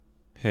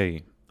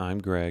Hey, I'm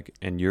Greg,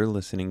 and you're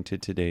listening to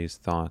today's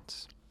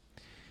thoughts.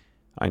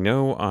 I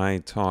know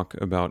I talk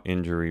about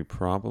injury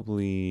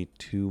probably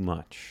too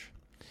much,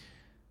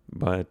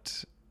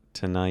 but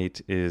tonight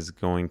is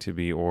going to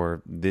be,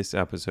 or this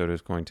episode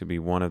is going to be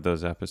one of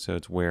those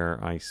episodes where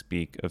I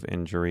speak of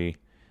injury,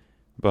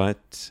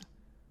 but,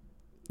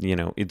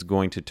 it's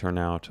going to turn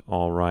out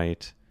all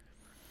right.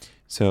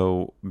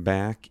 So,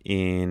 back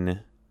in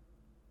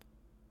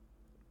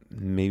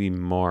maybe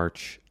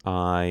March,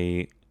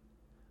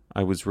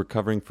 I was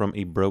recovering from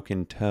a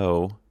broken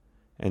toe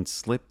and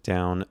slipped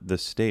down the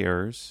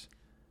stairs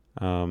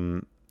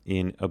in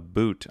a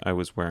boot I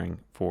was wearing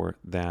for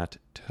that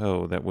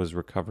toe that was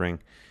recovering.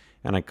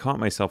 And I caught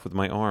myself with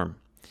my arm.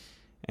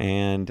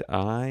 And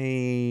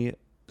I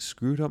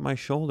screwed up my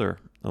shoulder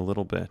a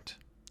little bit.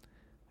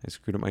 I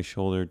screwed up my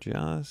shoulder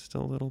just a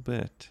little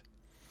bit.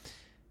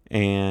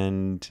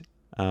 And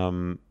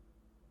over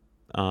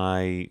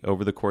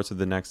the course of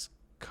the next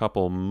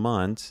couple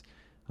months,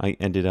 I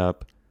ended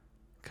up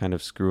kind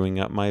of screwing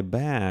up my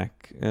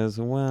back as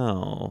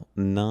well,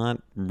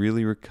 not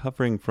really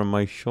recovering from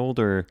my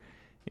shoulder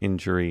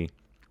injury.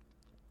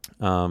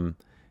 And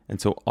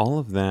so all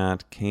of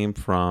that came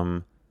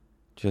from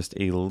just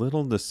a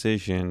little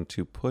decision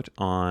to put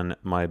on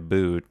my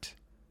boot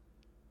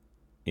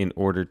in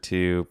order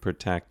to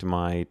protect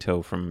my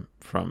toe from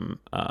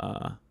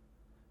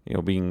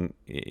being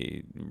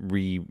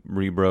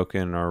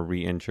re-broken or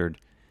re-injured.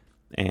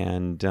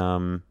 And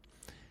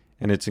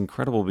it's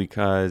incredible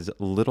because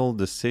little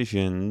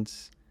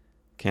decisions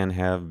can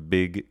have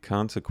big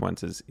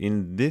consequences.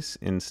 In this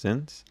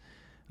instance,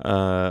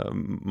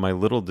 my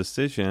little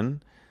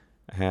decision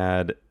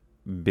had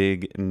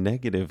big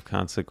negative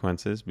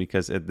consequences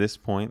because at this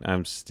point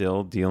I'm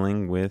still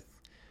dealing with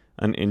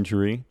an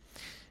injury.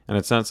 And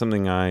it's not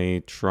something I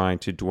try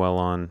to dwell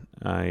on.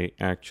 I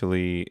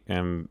actually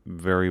am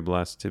very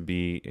blessed to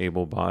be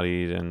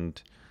able-bodied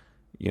and,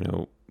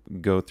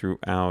 go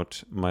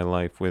throughout my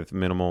life with a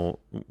minimal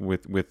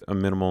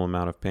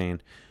amount of pain.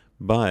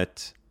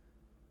 But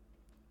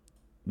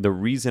the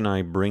reason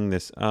I bring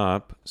this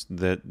up,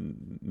 the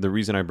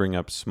reason I bring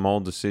up small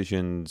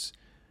decisions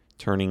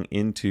turning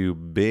into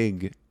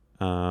big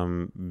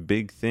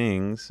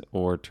things,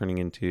 or turning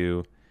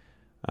into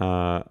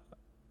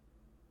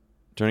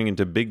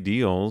big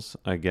deals,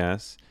 I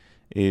guess,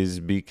 is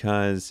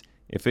because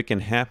if it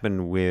can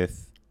happen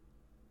with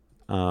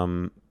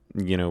going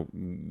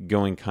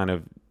kind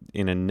of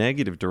in a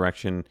negative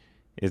direction,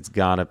 it's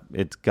gotta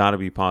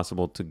be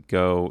possible to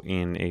go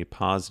in a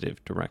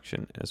positive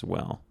direction as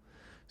well.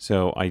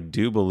 So I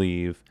do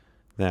believe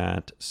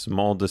that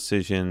small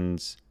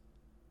decisions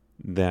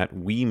that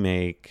we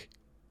make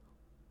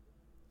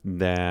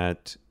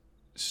that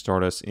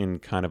start us in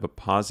kind of a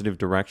positive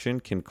direction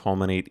can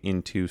culminate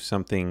into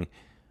something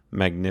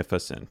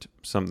magnificent,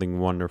 something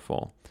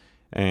wonderful.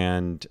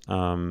 And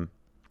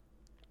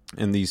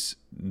these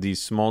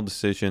small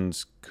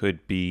decisions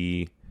could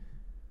be,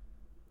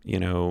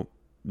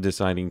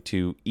 deciding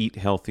to eat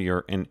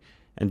healthier, and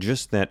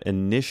just that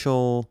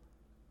initial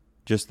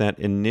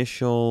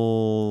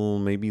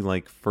maybe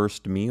like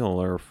first meal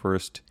or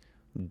first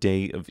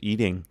day of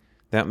eating,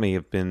 that may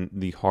have been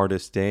the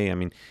hardest day. I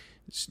mean,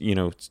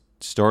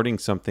 starting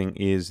something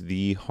is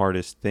the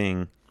hardest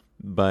thing,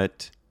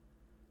 but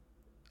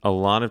a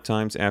lot of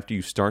times after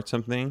you start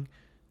something,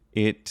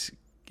 it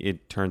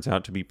turns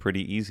out to be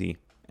pretty easy.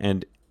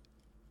 And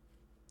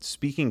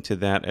speaking to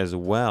that as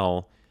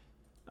well,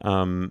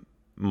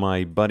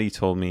 my buddy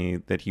told me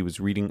that he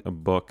was reading a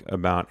book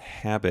about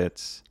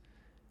habits,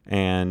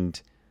 and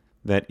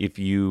that if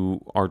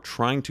you are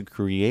trying to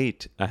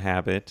create a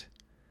habit,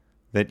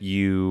 that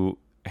you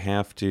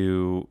have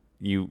to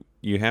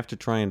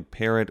try and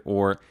pair it,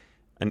 or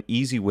an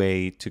easy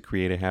way to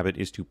create a habit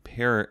is to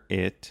pair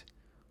it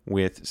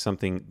with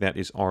something that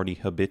is already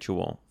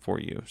habitual for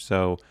you.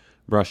 So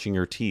brushing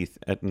your teeth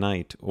at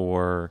night,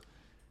 or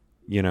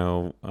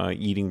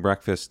eating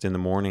breakfast in the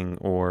morning,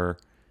 or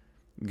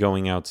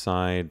going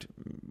outside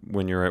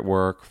when you're at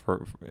work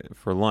for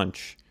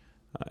lunch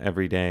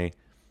every day.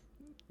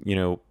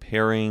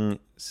 Pairing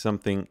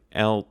something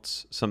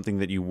else, something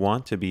that you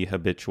want to be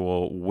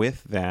habitual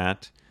with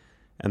that,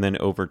 and then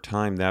over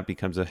time that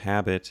becomes a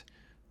habit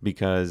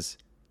because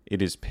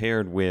it is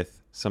paired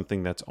with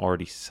something that's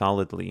already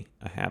solidly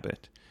a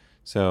habit.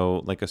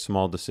 So like a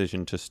small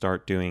decision to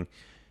start doing.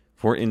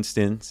 For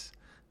instance,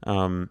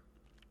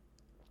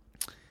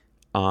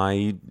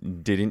 I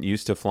didn't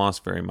used to floss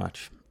very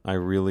much. I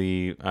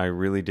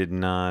really did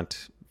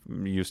not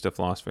used to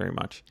floss very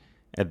much.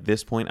 At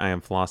this point, I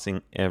am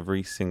flossing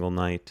every single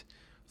night.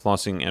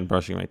 Flossing and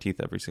brushing my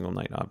teeth every single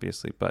night,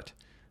 obviously. But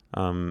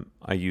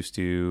I used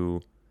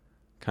to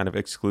kind of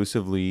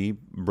exclusively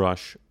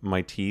brush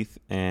my teeth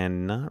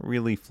and not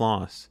really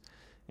floss.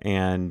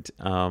 And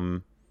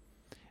I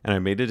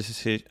made a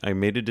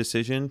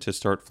decision to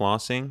start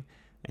flossing,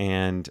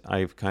 and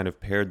I've kind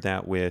of paired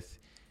that with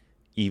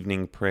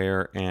evening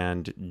prayer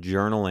and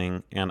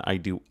journaling, and I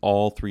do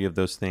all three of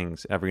those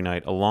things every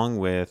night, along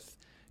with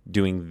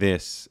doing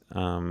this,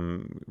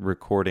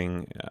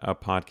 recording a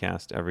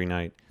podcast every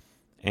night.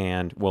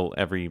 And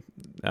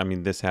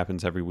this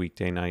happens every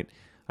weekday night.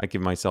 I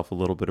give myself a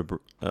little bit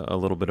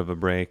of a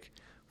break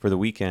for the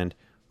weekend,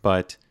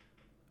 but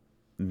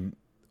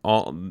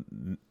all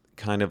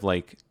kind of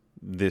like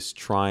this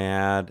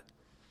triad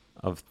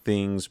of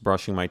things: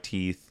 brushing my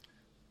teeth,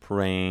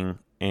 praying,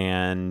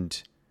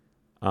 and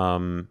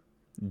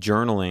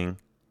journaling.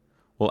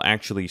 Well,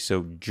 actually,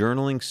 so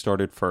journaling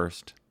started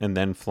first, and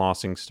then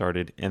flossing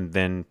started, and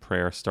then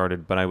prayer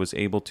started. But I was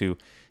able to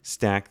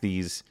stack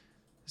these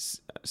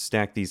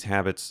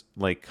habits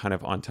like kind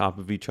of on top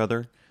of each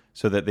other,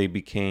 so that they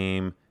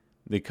kind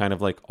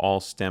of like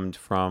all stemmed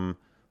from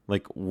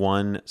like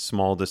one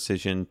small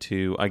decision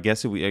to, I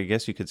guess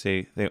you could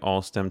say they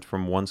all stemmed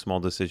from one small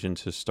decision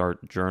to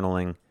start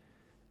journaling.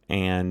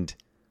 And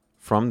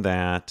from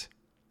that,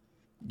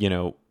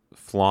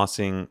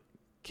 flossing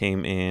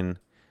came in,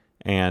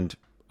 and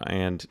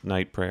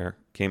night prayer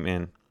came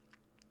in.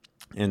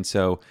 And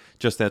so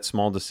just that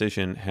small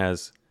decision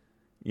has,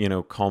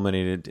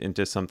 culminated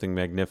into something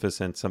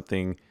magnificent,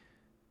 something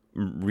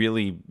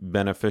really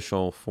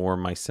beneficial for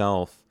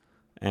myself.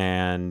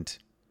 And,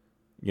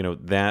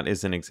 that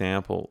is an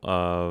example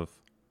of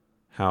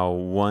how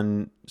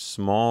one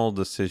small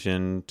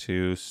decision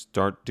to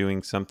start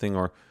doing something,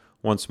 or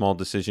one small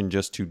decision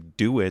just to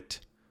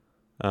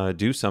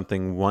do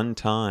something one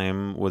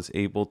time, was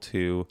able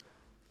to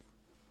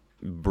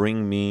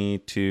bring me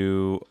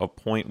to a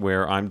point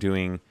where I'm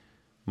doing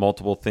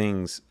multiple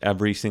things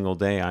every single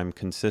day. I'm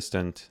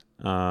consistent,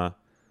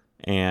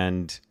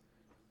 and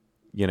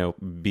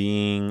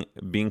being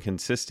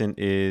consistent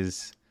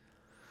is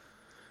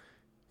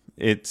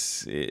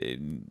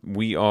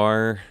we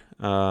are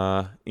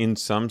in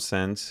some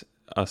sense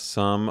a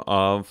sum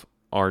of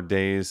our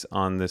days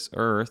on this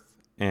earth.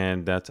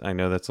 And I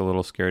know that's a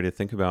little scary to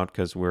think about,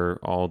 because we're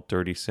all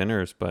dirty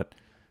sinners, but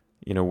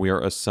we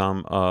are a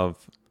sum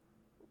of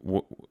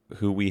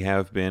who we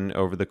have been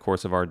over the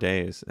course of our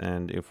days.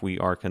 And if we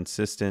are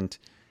consistent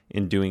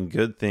in doing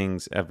good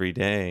things every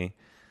day,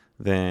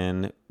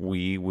 then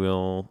we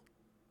will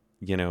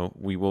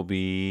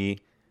be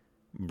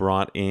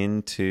brought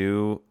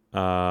into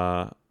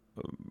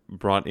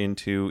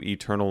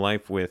eternal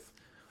life with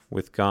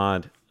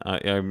God.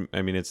 I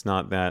mean, it's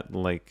not that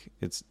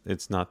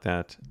it's not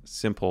that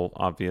simple,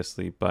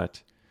 obviously,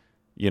 but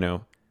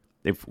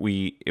if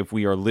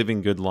we are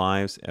living good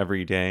lives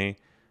every day,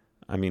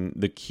 I mean,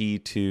 the key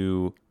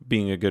to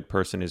being a good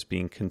person is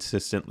being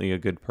consistently a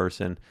good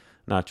person,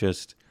 not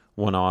just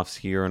one-offs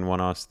here and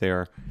one-offs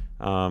there.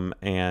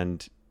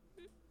 And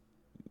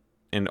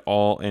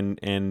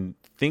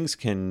things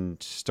can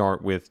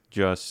start with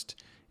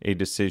just a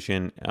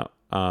decision,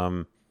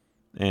 and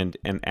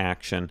an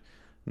action,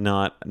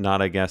 not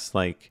I guess,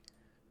 like,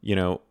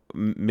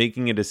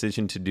 making a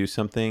decision to do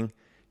something.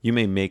 You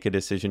may make a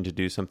decision to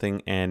do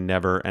something and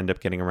never end up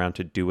getting around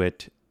to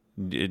doing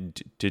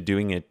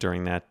it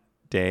during that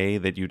day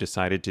that you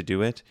decided to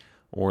do it.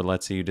 Or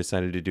let's say you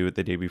decided to do it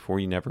the day before,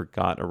 you never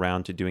got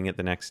around to doing it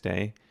the next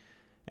day.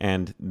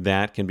 And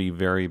that can be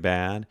very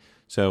bad.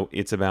 So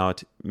it's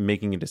about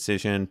making a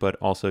decision, but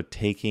also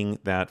taking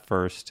that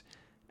first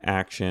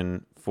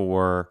action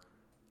for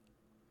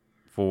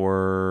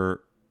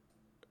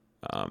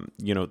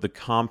the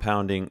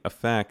compounding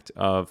effect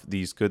of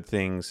these good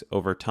things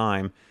over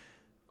time.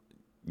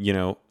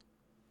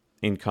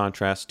 In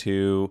contrast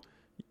to,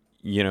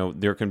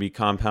 there can be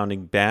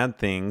compounding bad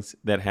things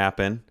that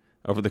happen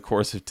over the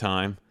course of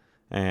time.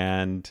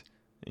 And,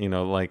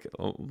 like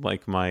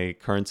my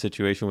current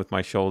situation with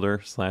my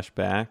shoulder /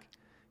 back,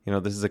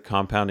 this is a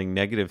compounding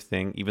negative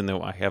thing. Even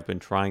though I have been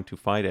trying to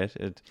fight it,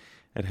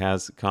 it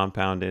has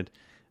compounded.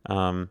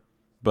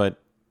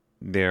 But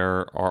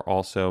there are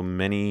also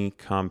many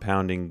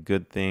compounding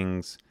good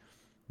things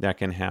that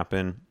can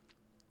happen,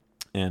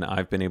 and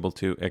I've been able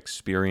to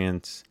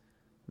experience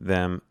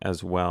them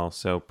as well.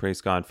 So praise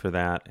God for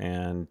that.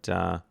 And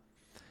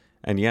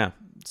yeah,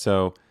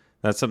 so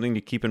that's something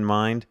to keep in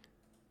mind.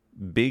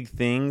 Big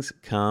things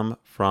come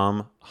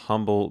from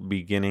humble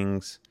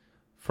beginnings,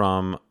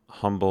 from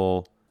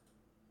humble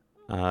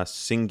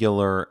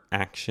singular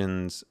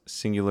actions,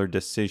 singular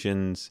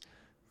decisions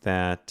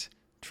that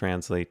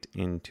translate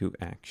into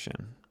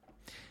action.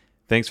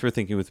 Thanks for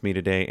thinking with me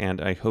today,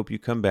 and I hope you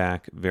come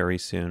back very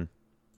soon.